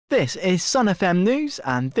This is Sun FM News,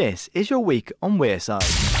 and this is your week on Wearide.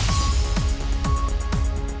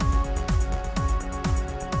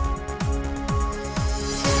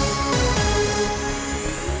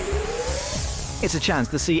 It's a chance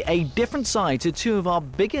to see a different side to two of our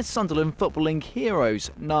biggest Sunderland footballing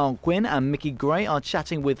heroes. Niall Quinn and Mickey Gray are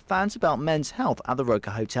chatting with fans about men's health at the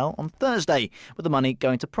Roker Hotel on Thursday, with the money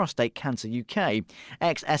going to Prostate Cancer UK.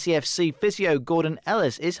 Ex-SAFC physio Gordon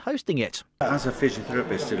Ellis is hosting it. As a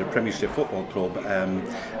physiotherapist at a Premiership football club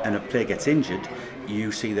and a player gets injured,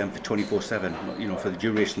 you see them for 24/7, for the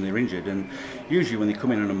duration they're injured. And usually when they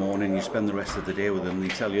come in the morning, you spend the rest of the day with them. They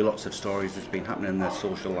tell you lots of stories that's been happening in their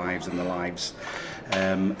social lives and their lives.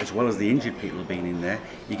 As well as the injured people being in there,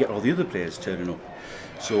 you get all the other players turning up.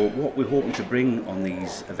 So what we're hoping to bring on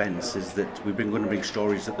these events is that we're going to bring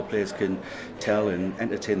stories that the players can tell and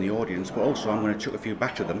entertain the audience, but also I'm going to chuck a few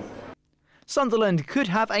back to them. Sunderland could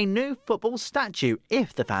have a new football statue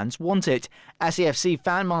if the fans want it. SAFC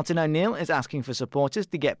fan Martin O'Neill is asking for supporters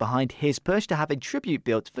to get behind his push to have a tribute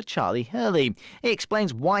built for Charlie Hurley. He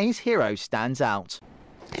explains why his hero stands out.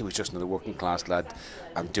 He was just another working class lad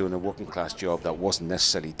and doing a working class job that wasn't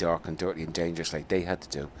necessarily dark and dirty and dangerous like they had to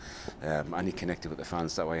do. And he connected with the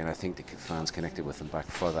fans that way, and I think the fans connected with him back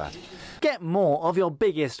for that. Get more of your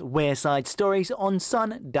biggest Wearside stories on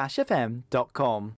sun-fm.com.